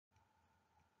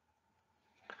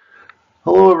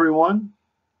Hello, everyone.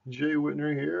 Jay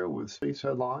Whitner here with Space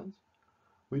Headlines.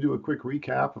 We do a quick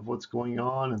recap of what's going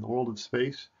on in the world of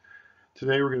space.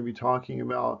 Today, we're going to be talking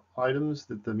about items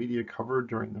that the media covered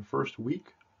during the first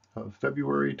week of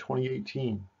February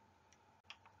 2018.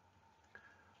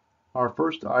 Our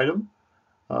first item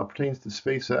pertains to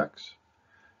SpaceX.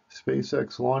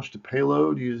 SpaceX launched a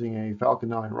payload using a Falcon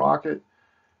 9 rocket,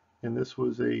 and this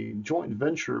was a joint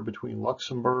venture between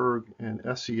Luxembourg and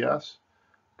SES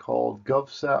called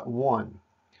GovSat-1.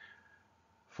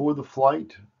 For the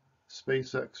flight,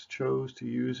 SpaceX chose to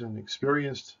use an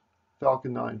experienced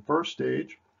Falcon 9 first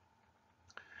stage.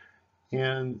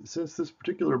 And since this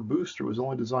particular booster was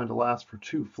only designed to last for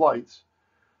 2 flights,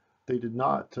 they did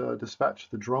not dispatch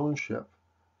the drone ship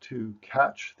to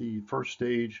catch the first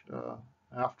stage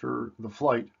after the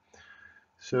flight.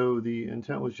 So the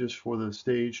intent was just for the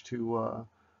stage to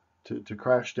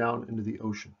crash down into the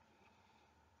ocean.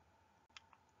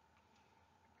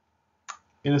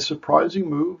 In a surprising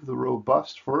move, the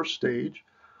robust first stage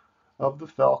of the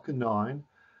Falcon 9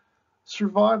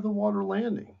 survived the water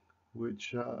landing,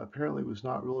 which apparently was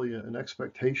not really an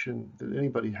expectation that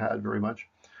anybody had very much.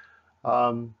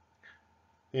 Um,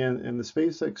 and the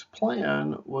SpaceX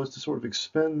plan was to sort of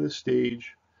expend this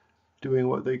stage doing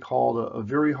what they called a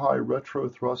very high retro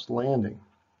thrust landing.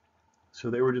 So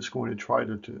they were just going to try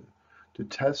to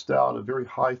test out a very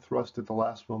high thrust at the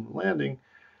last moment landing.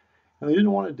 And they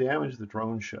didn't want to damage the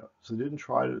drone ship. So they didn't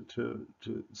try to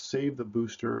save the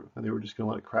booster, and they were just going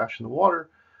to let it crash in the water.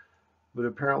 But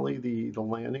apparently the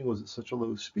landing was at such a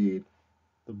low speed,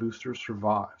 the booster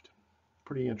survived.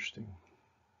 Pretty interesting.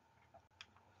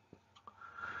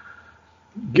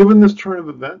 Given this turn of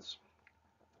events,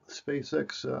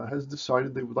 SpaceX has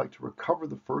decided they would like to recover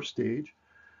the first stage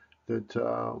that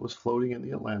was floating in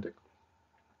the Atlantic.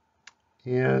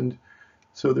 And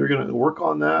so they're going to work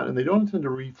on that, and they don't intend to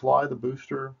refly the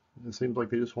booster. It seems like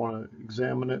they just want to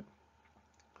examine it,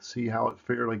 see how it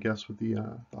fared, I guess, with the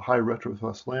high retro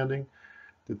thrust landing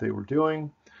that they were doing.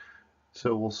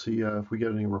 So we'll see if we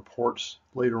get any reports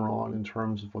later on in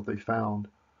terms of what they found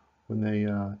when they,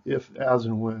 if, as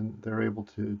and when they're able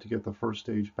to get the first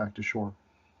stage back to shore.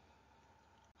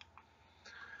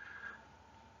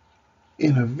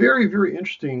 In a very, very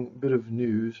interesting bit of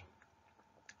news,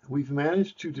 we've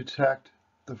managed to detect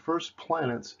the first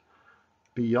planets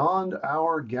beyond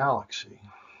our galaxy.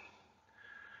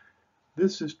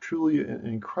 This is truly an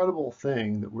incredible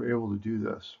thing that we're able to do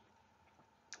this.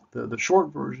 The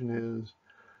short version is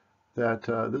that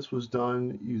this was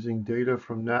done using data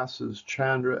from NASA's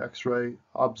Chandra X-ray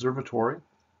Observatory.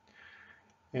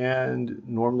 And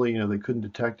normally, they couldn't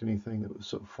detect anything that was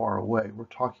so far away. We're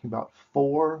talking about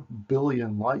 4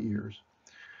 billion light years.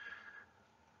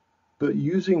 But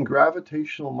using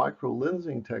gravitational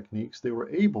microlensing techniques, they were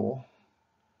able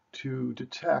to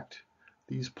detect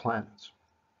these planets.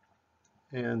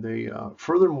 And they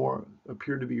furthermore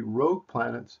appear to be rogue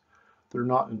planets. They're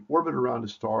not in orbit around a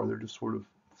star. They're just sort of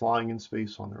flying in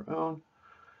space on their own.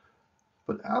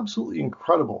 But absolutely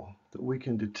incredible that we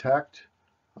can detect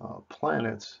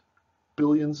planets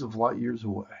billions of light years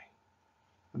away.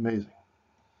 Amazing.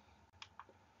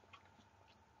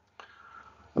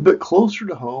 A bit closer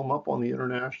to home, up on the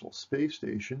International Space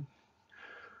Station,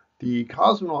 the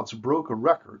cosmonauts broke a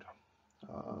record,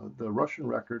 the Russian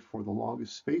record for the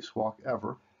longest spacewalk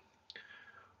ever.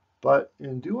 But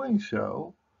in doing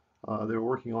so, they were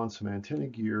working on some antenna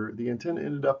gear. The antenna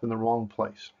ended up in the wrong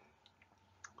place.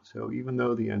 So even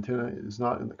though the antenna is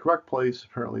not in the correct place,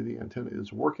 apparently the antenna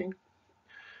is working.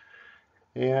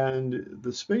 And the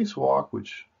spacewalk,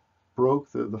 which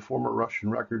broke the former Russian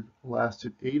record,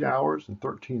 lasted 8 hours and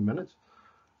 13 minutes,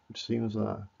 which seems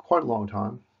quite a long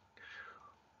time.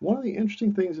 One of the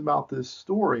interesting things about this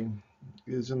story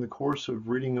is in the course of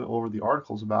reading over the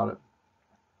articles about it,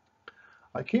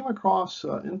 I came across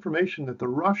information that the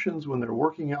Russians, when they're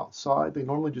working outside, they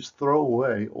normally just throw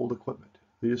away old equipment.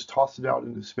 They just toss it out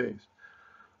into space.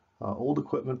 Old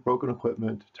equipment, broken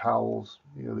equipment, towels,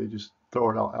 they just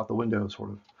throw it out the window,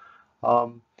 sort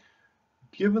of.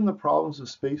 Given the problems of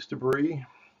space debris,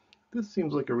 this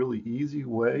seems like a really easy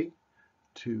way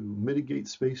to mitigate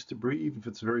space debris, even if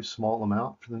it's a very small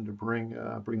amount, for them to bring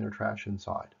their trash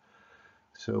inside.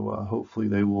 So hopefully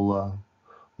they will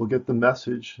get the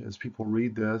message as people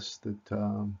read this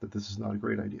that this is not a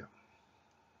great idea.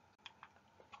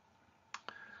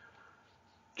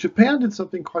 Japan did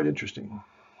something quite interesting.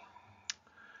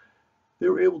 They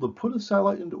were able to put a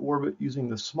satellite into orbit using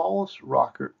the smallest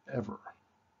rocket ever.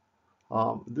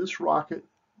 This rocket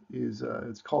is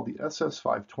it's called the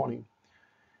SS-520.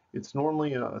 It's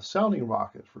normally a sounding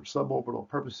rocket for suborbital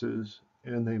purposes,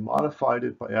 and they modified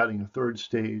it by adding a third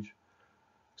stage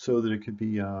so that it could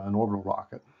be an orbital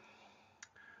rocket.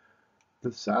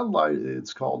 The satellite,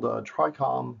 it's called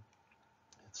TRICOM.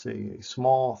 It's a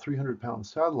small 300-pound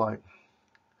satellite.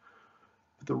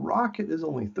 But the rocket is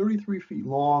only 33 feet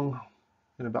long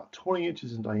and about 20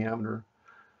 inches in diameter.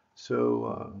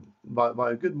 So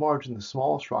by a good margin, the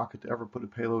smallest rocket to ever put a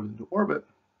payload into orbit.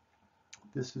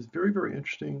 This is very, very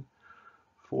interesting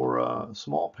for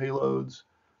small payloads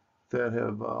that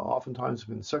have oftentimes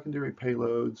been secondary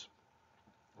payloads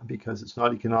because it's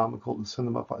not economical to send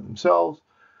them up by themselves.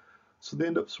 So they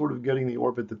end up sort of getting the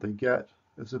orbit that they get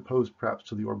as opposed perhaps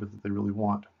to the orbit that they really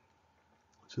want.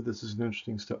 So this is an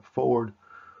interesting step forward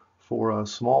for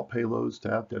small payloads to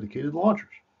have dedicated launchers.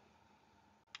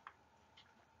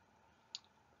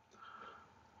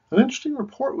 An interesting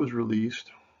report was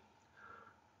released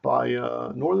by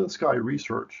Northern Sky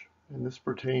Research, and this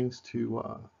pertains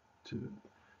to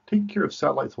taking care of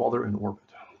satellites while they're in orbit.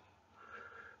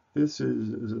 This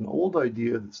is an old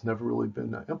idea that's never really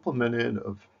been implemented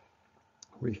of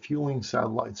refueling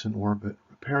satellites in orbit,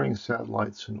 repairing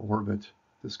satellites in orbit,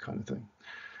 this kind of thing.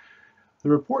 The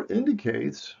report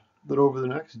indicates that over the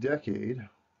next decade,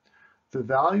 the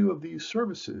value of these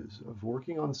services of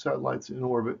working on satellites in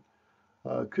orbit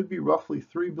could be roughly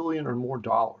 $3 billion or more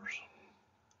dollars.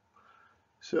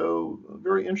 So a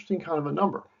very interesting kind of a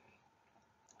number.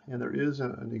 And there is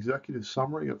an executive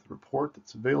summary of the report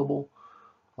that's available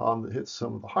that hits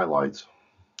some of the highlights.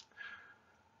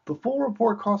 The full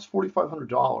report costs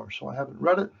 $4,500, so I haven't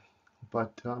read it,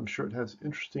 but I'm sure it has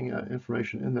interesting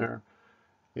information in there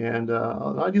and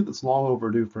an idea that's long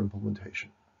overdue for implementation.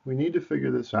 We need to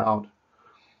figure this out.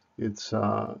 It's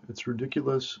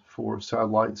ridiculous for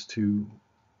satellites to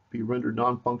be rendered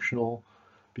non-functional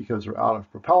because they're out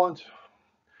of propellant,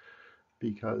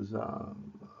 because a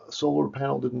solar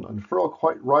panel didn't unfurl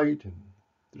quite right, and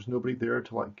there's nobody there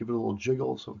to like give it a little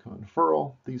jiggle so it can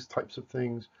unfurl. These types of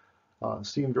things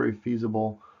seem very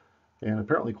feasible and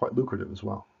apparently quite lucrative as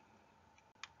well.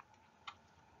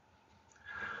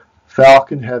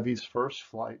 Falcon Heavy's first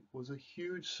flight was a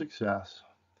huge success.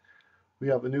 We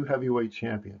have a new heavyweight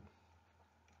champion.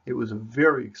 It was a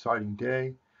very exciting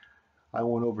day. I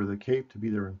went over the Cape to be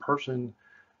there in person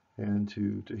and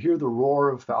to hear the roar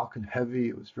of Falcon Heavy.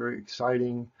 It was very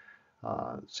exciting.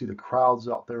 See the crowds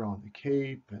out there on the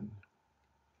Cape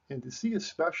and to see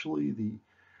especially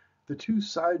the two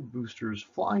side boosters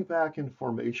flying back in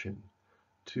formation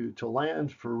to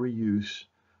land for reuse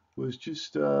was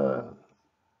just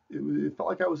it felt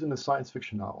like I was in a science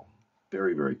fiction novel.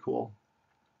 Very, very cool.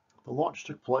 The launch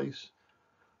took place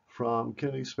from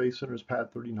Kennedy Space Center's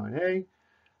Pad 39A.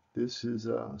 This is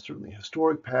certainly a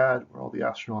historic pad where all the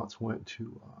astronauts went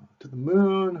to the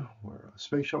moon, where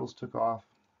space shuttles took off.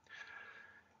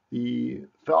 The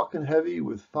Falcon Heavy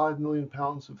with 5 million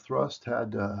pounds of thrust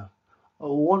had a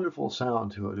wonderful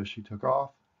sound to it as she took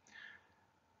off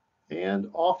and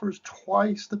offers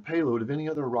twice the payload of any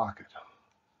other rocket.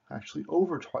 Actually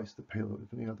over twice the payload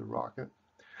of any other rocket.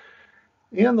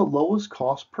 And the lowest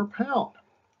cost per pound.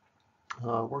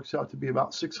 Works out to be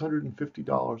about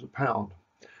 $650 a pound.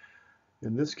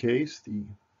 In this case, the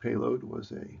payload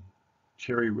was a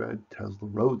cherry red Tesla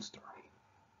Roadster.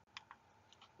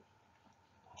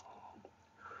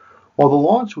 While the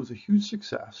launch was a huge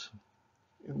success,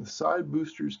 and the side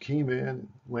boosters came in and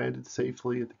landed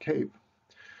safely at the Cape,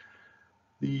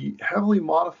 the heavily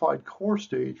modified core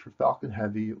stage for Falcon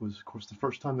Heavy, it was of course the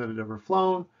first time that it had ever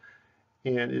flown,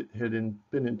 and it had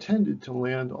been intended to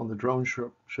land on the drone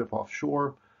ship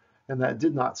offshore, and that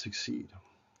did not succeed.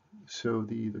 So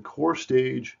the core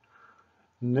stage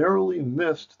narrowly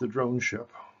missed the drone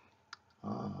ship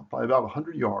by about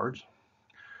 100 yards.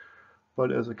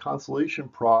 But as a consolation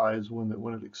prize, when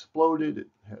it exploded, it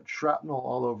had shrapnel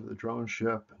all over the drone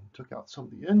ship and took out some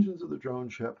of the engines of the drone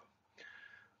ship,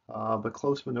 but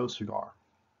close but no cigar.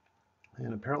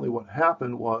 And apparently what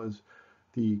happened was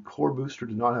the core booster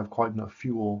did not have quite enough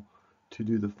fuel to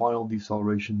do the final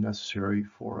deceleration necessary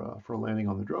for landing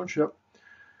on the drone ship.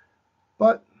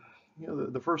 But you know,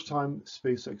 the first time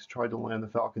SpaceX tried to land the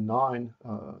Falcon 9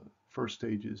 first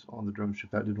stages on the drone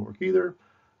ship, that didn't work either.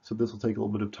 So this will take a little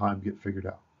bit of time to get figured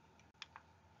out.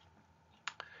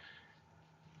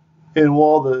 And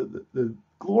while the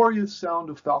glorious sound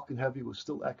of Falcon Heavy was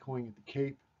still echoing at the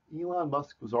Cape, Elon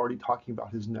Musk was already talking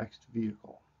about his next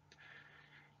vehicle.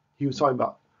 He was talking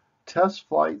about test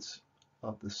flights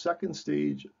of the second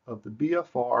stage of the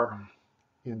BFR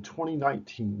in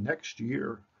 2019, next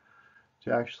year,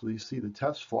 to actually see the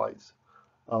test flights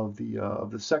of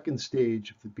the second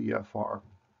stage of the BFR.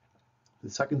 The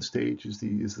second stage is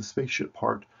the spaceship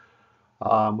part,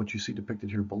 which you see depicted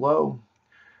here below.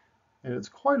 And it's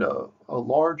quite a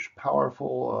large,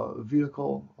 powerful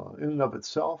vehicle in and of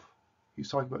itself. He's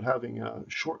talking about having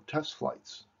short test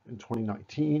flights in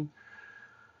 2019.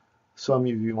 Some of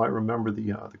you might remember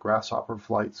the Grasshopper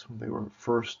flights when they were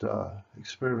first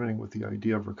experimenting with the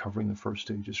idea of recovering the first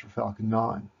stages for Falcon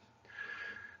 9.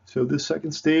 So this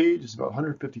second stage is about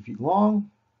 150 feet long.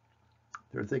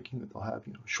 They're thinking that they'll have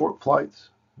short flights,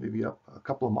 maybe up a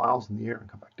couple of miles in the air and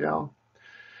come back down.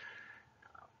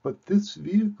 But this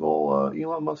vehicle,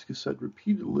 Elon Musk has said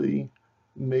repeatedly,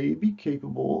 may be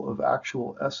capable of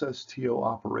actual SSTO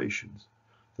operations.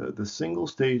 The single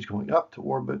stage going up to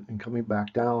orbit and coming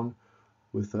back down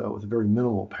with a very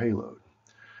minimal payload.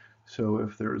 So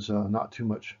if there's not too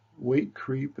much weight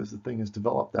creep as the thing is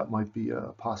developed, that might be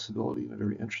a possibility and a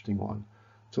very interesting one,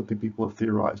 something people have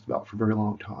theorized about for a very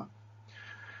long time.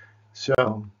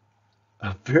 So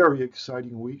a very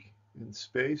exciting week in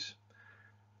space.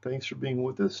 Thanks for being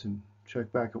with us, and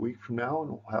check back a week from now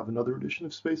and we'll have another edition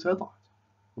of Space Headlines.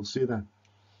 We'll see you then.